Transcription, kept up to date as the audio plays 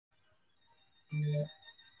Hi,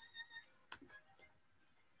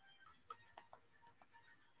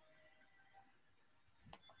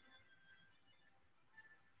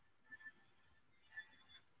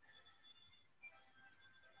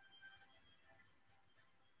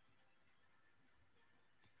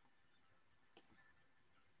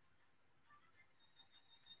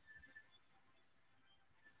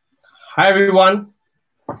 everyone.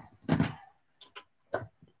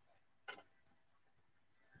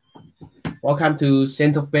 Welcome to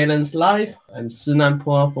Center of Balance Live. I'm Sinan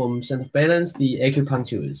Pua from Center of Balance, the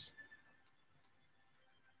acupuncturist.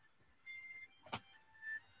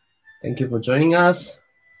 Thank you for joining us.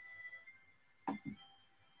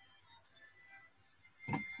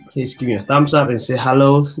 Please give me a thumbs up and say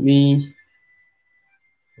hello to me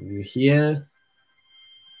if you're here.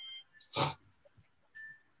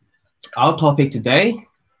 Our topic today,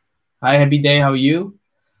 hi, happy day, how are you?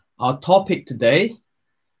 Our topic today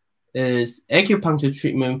is acupuncture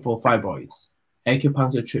treatment for fibroids.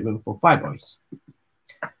 Acupuncture treatment for fibroids.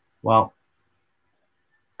 Well,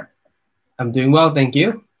 I'm doing well, thank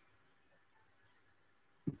you.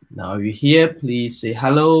 Now, if you're here, please say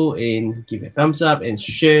hello and give a thumbs up and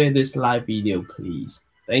share this live video, please.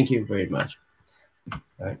 Thank you very much.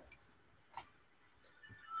 All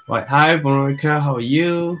right, hi, Veronica, how are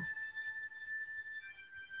you?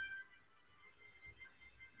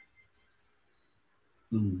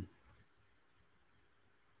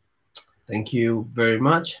 Thank you very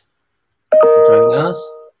much for joining us.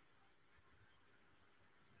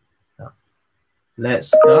 Now, let's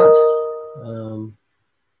start.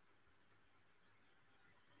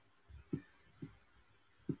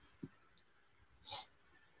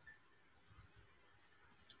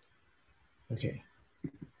 Okay,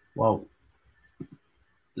 well,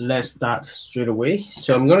 let's start straight away.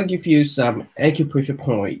 So I'm going to give you some acupuncture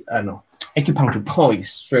point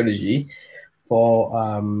strategy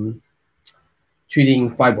for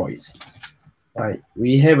treating fibroids. Right,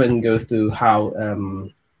 we haven't go through how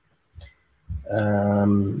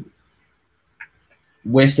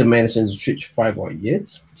Western medicine to treat fibroid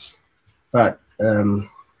yet, but we're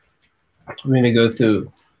going to go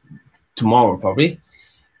through tomorrow probably.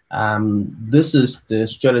 This is the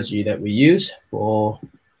strategy that we use for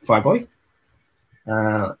fibroid.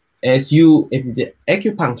 If the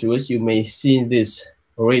acupuncturist, you may see this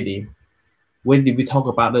already. When did we talk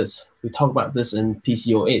about this? We talked about this in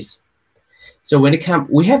PCOS. So when it comes,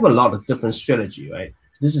 we have a lot of different strategy, right?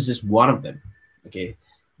 This is just one of them. Okay,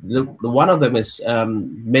 the one of them is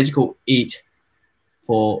medical aid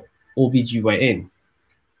for OBGYN,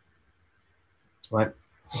 right?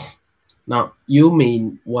 Now, you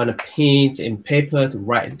may want to pen and paper to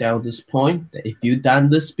write down this point that if you've done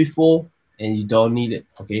this before and you don't need it,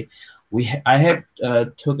 okay? I have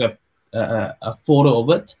took a photo of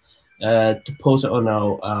it to post it on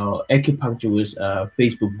our acupuncturist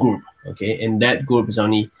Facebook group, okay? And that group is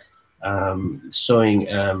only showing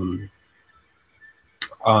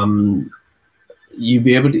you'll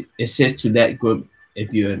be able to access to that group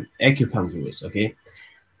if you're an acupuncturist, okay?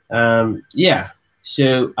 Yeah.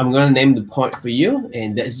 So I'm going to name the point for you,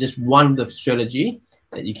 and that's just one of the strategy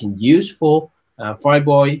that you can use for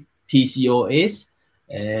fibroid, PCOS,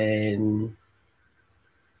 and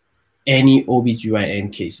any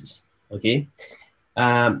OBGYN cases, okay?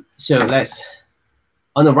 So let's,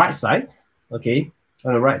 on the right side, okay,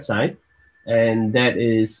 on the right side, and that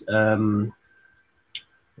is, I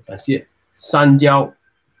see it, Sanjiao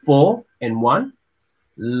 4 and 1,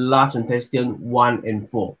 large intestine 1 and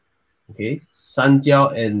 4. Okay,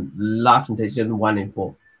 Sanjiao and large intestine 1 and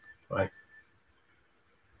 4. Right.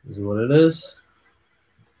 This is what it is.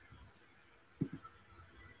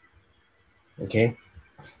 Okay.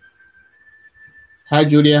 Hi,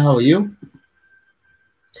 Julia, how are you?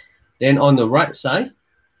 Then on the right side,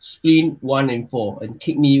 spleen 1 and 4 and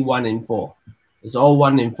kidney 1 and 4. It's all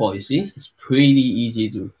 1 and 4, you see? It's pretty easy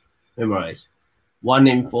to memorize. 1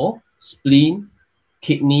 and 4, spleen,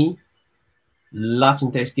 kidney, large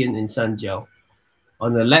intestine, and Sanjiao.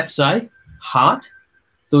 On the left side, heart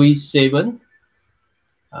 37,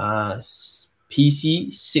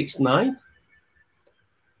 PC 69,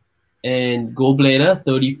 and gallbladder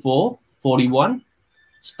 34, 41,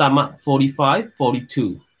 stomach 45,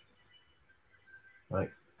 42. Right,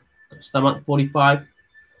 stomach 45,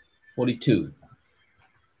 42.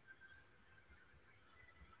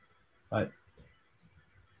 Right,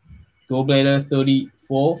 gallbladder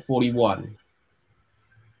 34, 41.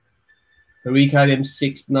 Pericardium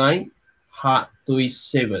 69, heart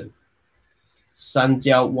 37,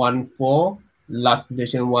 Sanjiao 14, large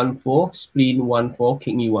intestine 14, spleen 14,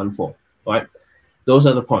 kidney 14. Right, those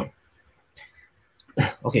are the points.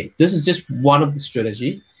 okay, this is just one of the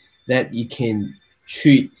strategy that you can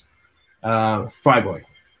treat fibroid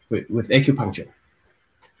with acupuncture.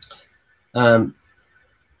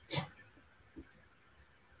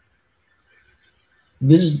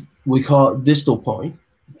 This is we call distal point,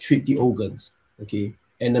 treat the organs, okay,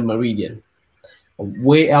 and the meridian.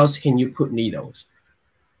 Where else can you put needles?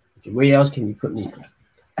 Okay, where else can you put needles?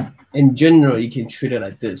 In general, you can treat it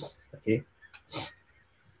like this, okay.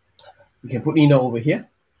 You can put needle over here,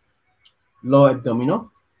 lower abdominal.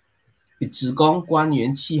 It's a great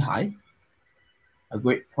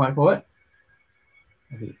point for it.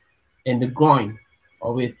 Okay, and the groin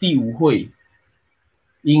over here, 第五会,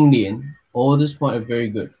 阴连, all this point are very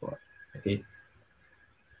good for it. Okay.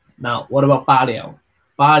 Now, what about 八髎?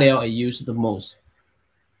 八髎I use the most.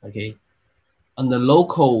 Okay. On the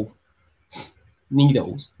local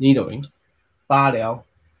needling, 八髎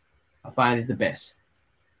I find is the best.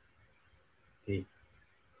 Okay.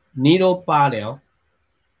 Needle 八髎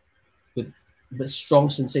with the strong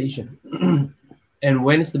sensation. And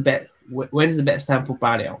when is the best time for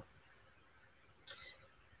八髎?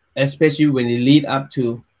 Especially when it lead up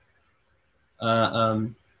to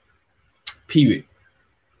period.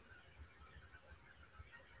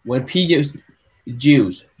 When period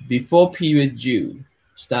due, before period due,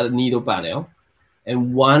 start needle 八髎,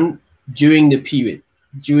 and one during the period,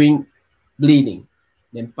 during bleeding,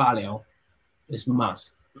 then 八髎is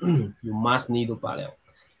must. You must needle 八髎,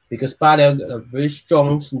 because 八髎got a very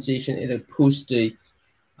strong sensation. It'll push the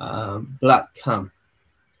blood clump.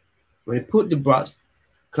 When you put the blood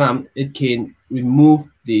clump, it can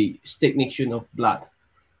remove the stagnation of blood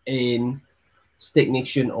and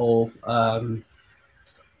stagnation of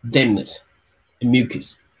dampness and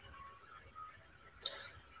mucus.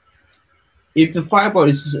 If the fibroid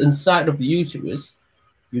is inside of the uterus,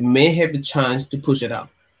 you may have the chance to push it out.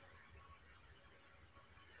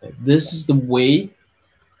 This is the way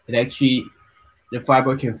that actually the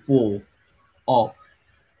fibroid can fall off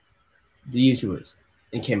the uterus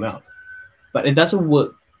and came out. But it doesn't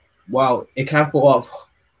work. Well, it can't fall off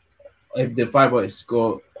if the fibroids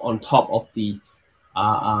go on top of the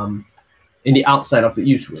in the outside of the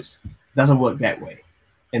uterus. It doesn't work that way,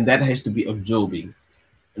 and that has to be absorbing,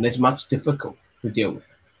 and it's much difficult to deal with.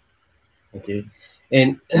 Okay,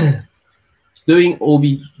 and doing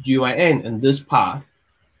OBGYN in this part,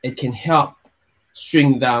 it can help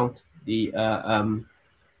string down the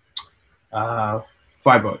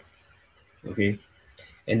fibroid. Okay,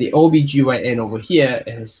 and the OBGYN over here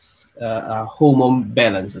is hormone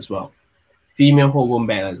balance as well. Female hormone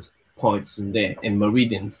balance points in there and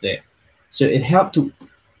meridians there. So it helps to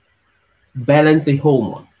balance the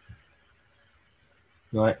hormone,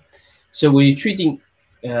 right? So when you're treating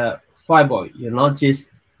fibroid, you're not just,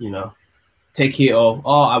 take care of,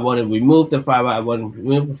 oh, I want to remove the fibroid, I want to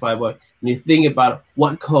remove the fibroid. And you think about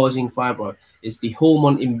what causing fibroid is the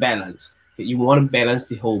hormone imbalance. You want to balance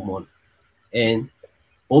the hormone. And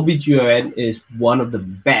OBGYN is one of the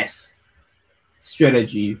best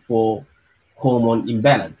strategy for hormone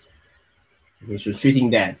imbalance. Okay, so treating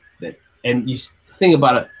that. And you think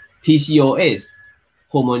about it, PCOS,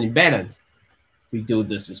 hormone imbalance, we do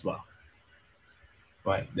this as well,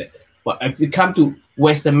 right? But if you come to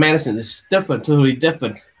Western medicine, it's different, totally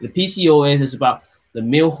different. The PCOS is about the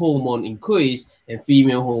male hormone increase and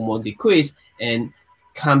female hormone decrease, and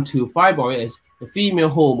come to fibroid is the female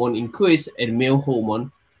hormone increase and male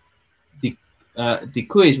hormone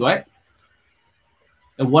decrease, right?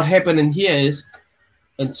 And what happened in here is,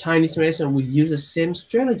 in Chinese medicine, we use the same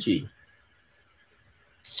strategy.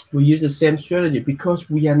 We use the same strategy because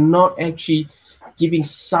we are not actually giving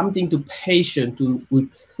something to patient to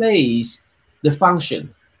replace the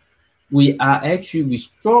function. We are actually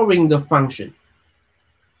restoring the function.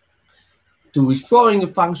 To restoring the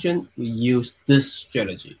function, we use this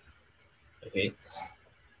strategy. Okay.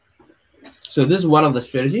 So this is one of the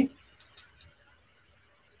strategy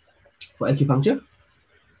for acupuncture.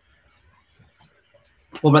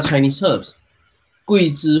 What about Chinese herbs?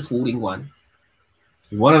 桂枝茯苓丸.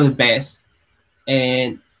 One of the best.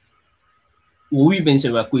 And we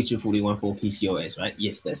mentioned about 桂枝茯苓丸 for PCOS, right?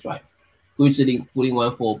 Yes, that's right. 桂枝茯苓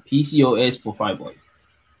丸 for PCOS, for fibroid.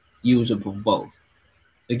 Usable both.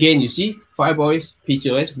 Again, you see, fibroids,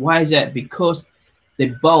 PCOS. Why is that? Because they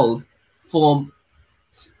both form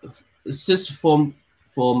cyst and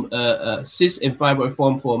fibroid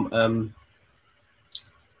form from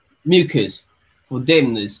mucus, for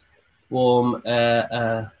dampness, from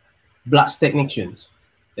blood stagnations.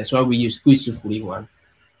 That's why we use 桂枝茯苓丸.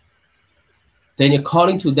 Then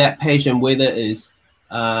according to that patient, whether it's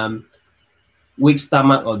weak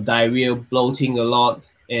stomach or diarrhea, bloating a lot,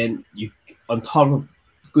 and you on top of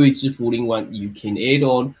桂枝茯苓丸, you can add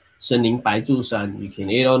on 生灵白术散, you can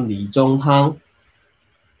add on 理中汤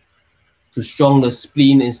to strong the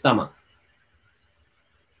spleen and stomach.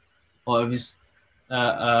 Or if it's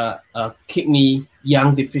kidney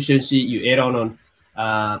yang deficiency, you add on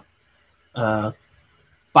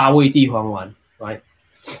八味地黄丸, right?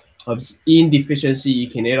 Or if it's yin deficiency, you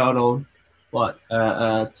can add on what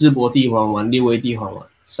淄博地黄丸, 六味地黄丸,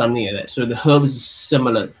 something like that. So the herbs is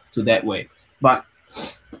similar to that way, but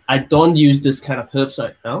I don't use this kind of herbs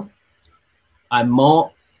right now. I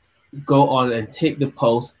more go on and take the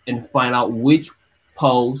pulse and find out which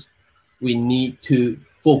pulse we need to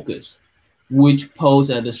focus, which pulse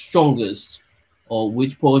are the strongest or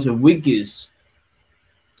which pulse are weakest,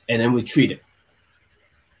 and then we treat it.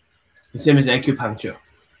 The same as acupuncture.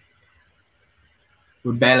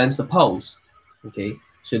 We balance the pulse. Okay,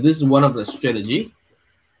 so this is one of the strategy.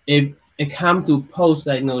 If it comes to pulse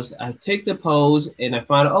diagnosis, I take the pulse and I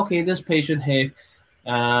find out, okay, this patient have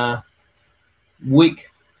weak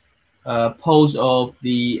pulse of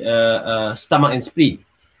the stomach and spleen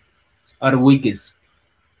are the weakest.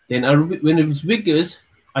 Then when it is weakest,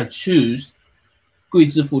 I choose 桂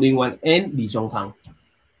枝茯苓丸 and 理中汤.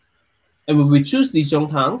 And when we choose 理中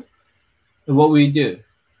汤, what we do?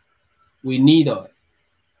 We needle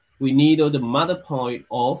the mother point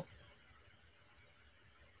of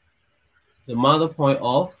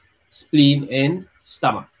spleen and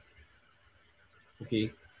stomach.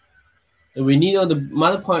 Okay. And we needle the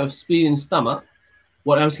mother point of spleen and stomach.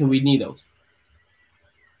 What else can we needle?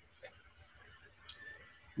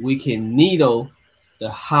 We can needle the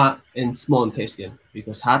heart and small intestine,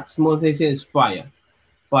 because heart, small intestine is fire.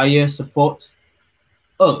 Fire support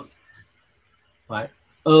earth, right?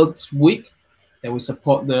 Earth's weak, then we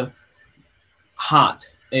support the heart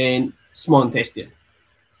and small intestine.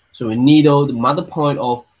 So we needle the mother point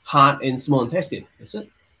of heart and small intestine. That's it.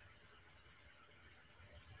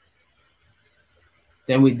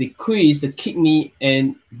 Then we decrease the kidney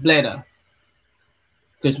and bladder,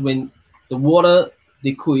 because when the water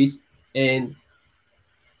decrease and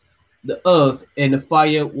the earth and the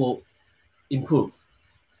fire will improve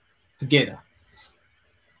together.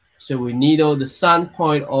 So we needle the sun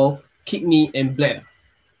point of kidney and bladder.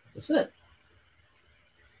 That's it.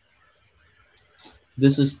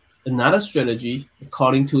 This is another strategy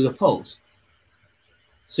according to the pulse.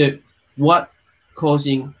 So what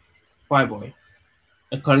causing fibroid?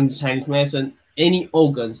 According to Chinese medicine, any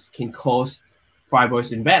organs can cause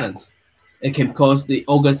fibroids imbalance. It can cause the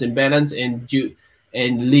organs imbalance and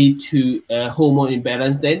lead to hormone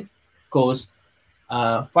imbalance, then cause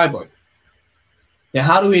fibroid. Now,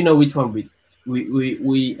 how do we know which one we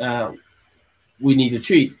need to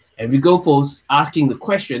treat? And we go for asking the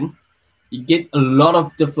question, you get a lot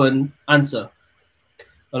of different answer,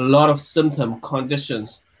 a lot of symptom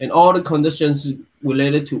conditions, and all the conditions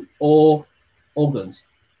related to all organs,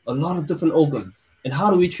 a lot of different organs. And how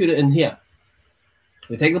do we treat it in here?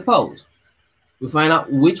 We take the pulse, we find out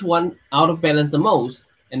which one out of balance the most,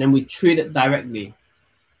 and then we treat it directly.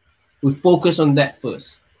 We focus on that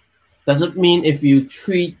first. Does it mean if you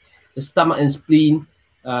treat the stomach and spleen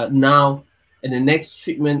now, in the next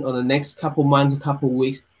treatment or the next couple months, a couple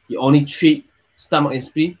weeks, you only treat stomach and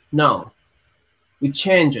spleen? No. We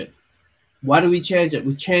change it. Why do we change it?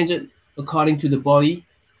 We change it according to the body,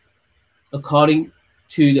 according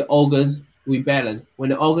to the organs we balance. When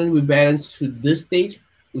the organs we balance to this stage,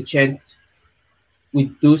 we change. We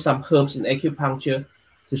do some herbs and acupuncture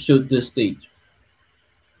to suit this stage.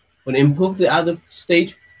 When it improves the other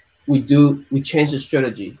stage, we change the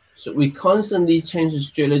strategy. So we constantly change the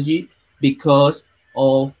strategy because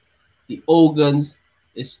of the organs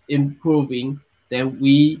is improving. Then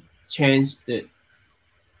we change the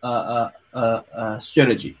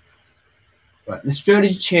strategy. Right? The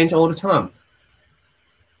strategy change all the time.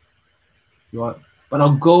 Right? But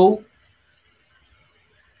our goal,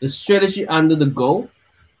 the strategy under the goal,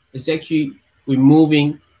 is actually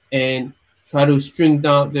removing and try to shrink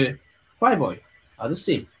down the fibroid. Are the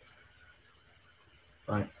same.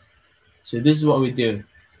 Right. So this is what we do.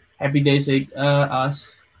 Happy Days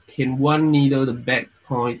asks, can one needle the back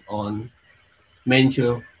point on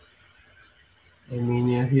menstrual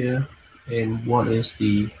anemia here? And what is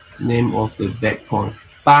the name of the back point?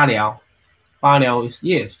 八髎. 八髎 is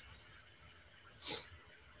yes.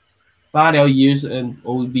 八髎used in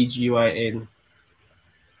OBGYN,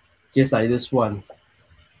 just like this one.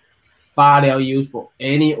 八髎used for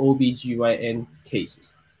any OBGYN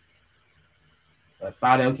cases. Right?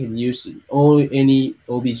 八髎can use in any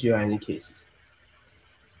OBGYN cases.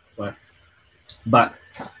 Right? But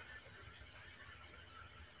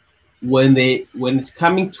when it's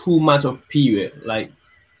coming too much of period, like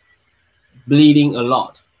bleeding a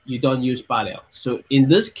lot, you don't use bile. So in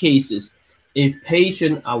these cases, if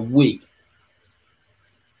patients are weak,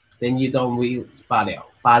 then you don't use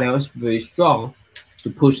bile. Bile is very strong to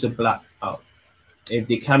push the blood out. If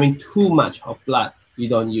they're coming too much of blood, you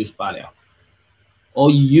don't use bile. Or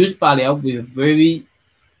you use bile with very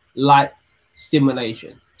light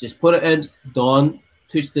stimulation. Just put it in, don't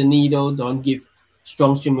twist the needle, don't give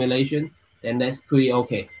strong stimulation, then that's pretty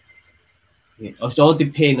okay. It all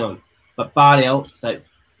depends on, but bile is like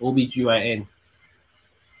OBGYN.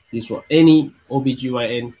 This for any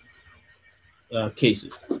OBGYN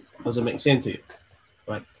cases. Does it make sense to you?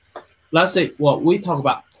 Right. Let's say what we talk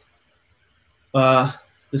about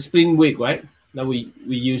the spring wig, right? Now we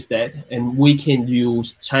use that, and we can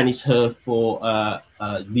use Chinese herb for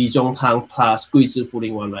Li Zhong Tang plus Gui Zhi Fu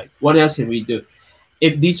Ling Wan, right? What else can we do?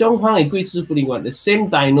 If Li Zhong Tang and Gui Zhi Fu Ling Wan, the same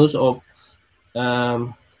diagnosis of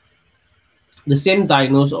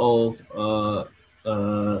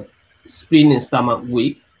spleen and stomach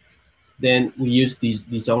weak, then we use Li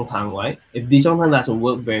Zhong Tang, right? If Li Zhong Tang doesn't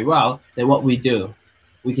work very well, then what we do,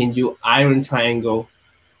 we can do iron triangle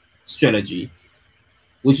strategy,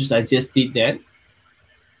 which is I just did that.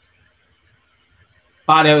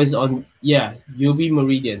 Bile is on, yeah, UB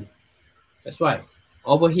meridian. That's right.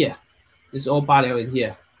 Over here. It's all bile in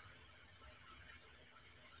here.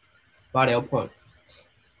 Bile point.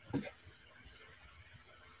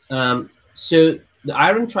 So the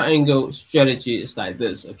iron triangle strategy is like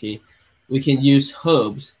this, okay? We can use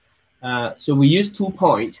herbs. So we use 2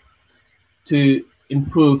 points to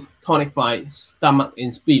improve, tonify stomach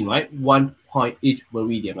and spleen, right? 1 point each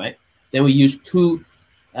meridian, right? Then we use 2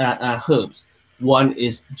 herbs. One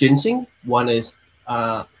is ginseng, one is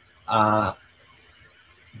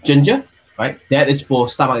ginger, right? That is for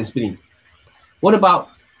stomach and spleen. What about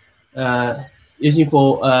using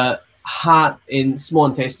for heart and small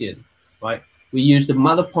intestine, right? We use the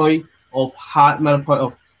mother point of heart, mother point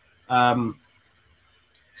of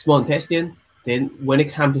small intestine. Then when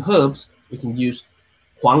it comes to herbs, we can use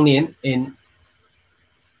Huang Nian and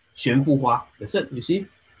Xuan Fu Hua. That's it, you see?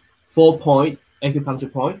 4 point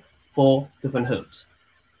acupuncture point, 4 different herbs.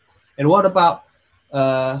 And what about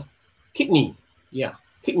kidney? Yeah,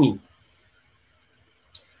 kidney.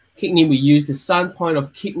 Kidney, we use the sun point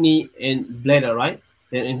of kidney and bladder, right?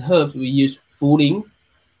 Then in herbs, we use Fu Ling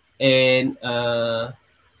and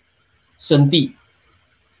Shen Di.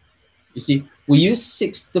 You see, we use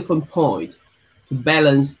 6 different points to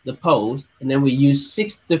balance the pose, and then we use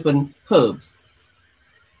 6 different herbs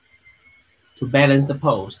to balance the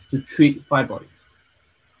pose to treat fibroids.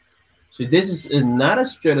 So this is another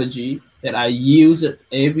strategy that I use it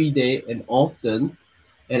every day and often,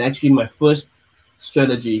 and actually my first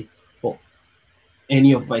strategy for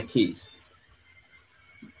any of my kids.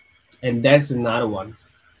 And that's another one.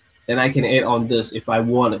 Then I can add on this if I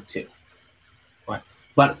wanted to. Right.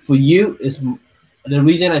 But for you, is the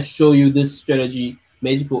reason I show you this strategy,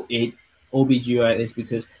 Magical 8 OBGYN, is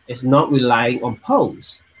because it's not relying on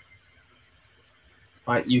pose.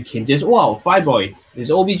 Right? You can just, wow, fibroid, there's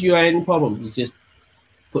OBGYN problem. You just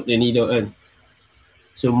put the needle in.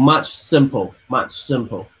 So much simple,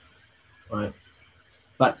 right?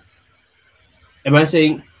 But am I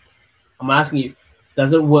saying, I'm asking you,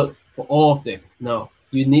 does it work for all of them? No,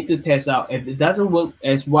 you need to test out. If it doesn't work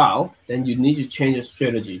as well, then you need to change your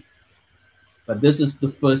strategy. But this is the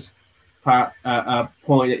first part,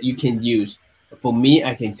 point that you can use. For me,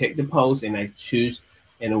 I can take the pose and I choose,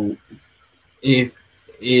 and if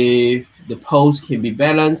the pose can be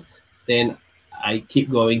balanced, then I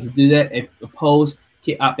keep going to do that. If the pose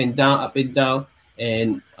keep up and down,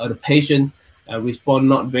 and the patient respond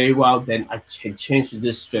not very well, then I can change to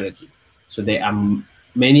this strategy. So there are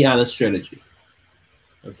many other strategies.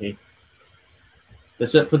 Okay,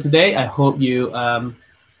 that's it for today. I hope you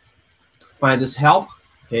find this help.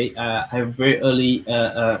 Okay, I have a very early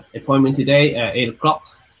appointment today at 8 o'clock,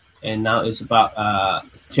 and now it's about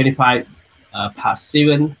 25 past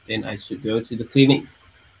 7. Then I should go to the clinic.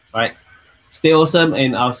 All right, stay awesome,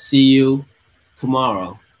 and I'll see you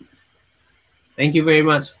tomorrow. Thank you very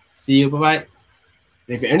much. See you. Bye bye.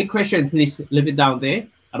 If you have any question, please leave it down there.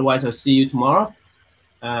 Otherwise, I'll see you tomorrow.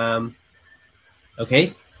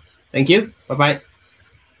 Okay. Thank you. Bye bye.